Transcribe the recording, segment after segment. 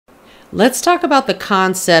Let's talk about the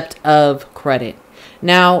concept of credit.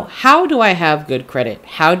 Now, how do I have good credit?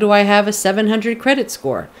 How do I have a 700 credit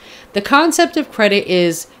score? The concept of credit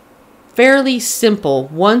is fairly simple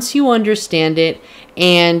once you understand it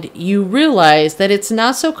and you realize that it's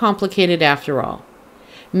not so complicated after all.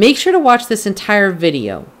 Make sure to watch this entire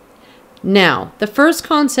video. Now, the first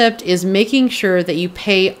concept is making sure that you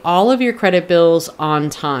pay all of your credit bills on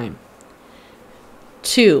time.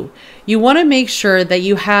 2, you want to make sure that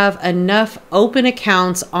you have enough open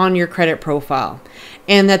accounts on your credit profile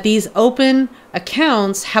and that these open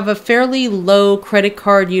accounts have a fairly low credit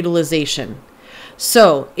card utilization.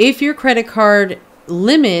 So if your credit card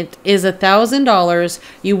limit is $1,000,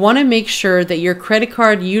 you want to make sure that your credit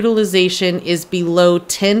card utilization is below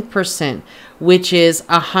 10%, which is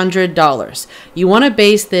 $100. You want to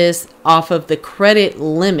base this off of the credit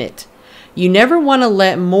limit. You never want to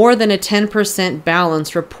let more than a 10%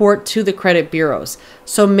 balance report to the credit bureaus.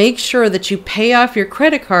 So make sure that you pay off your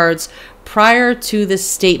credit cards prior to the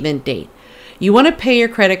statement date. You want to pay your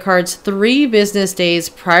credit cards 3 business days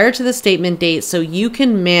prior to the statement date so you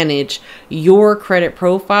can manage your credit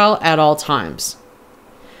profile at all times.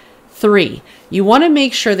 3, you want to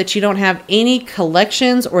make sure that you don't have any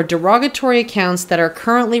collections or derogatory accounts that are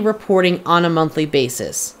currently reporting on a monthly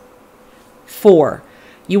basis. 4,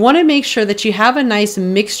 you want to make sure that you have a nice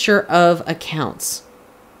mixture of accounts.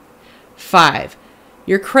 5,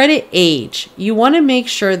 your credit age. You want to make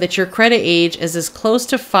sure that your credit age is as close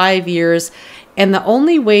to 5 years, and the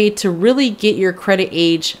only way to really get your credit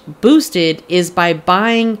age boosted is by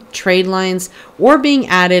buying TRADELINES or being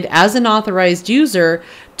added as an authorized user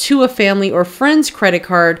to a family or friend's credit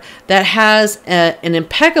card that has an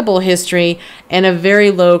impeccable history and a very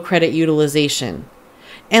low credit utilization.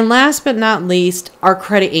 And last but not least, our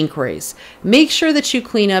credit inquiries. Make sure that you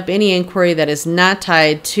clean up any inquiry that is not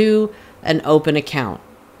tied to an open account.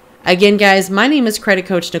 Again, guys, my name is Credit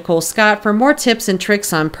Coach Nicole Scott. For more tips and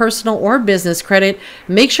tricks on personal or business credit,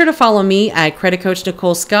 make sure to follow me at Credit Coach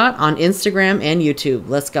Nicole Scott on Instagram and YouTube.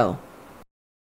 Let's go.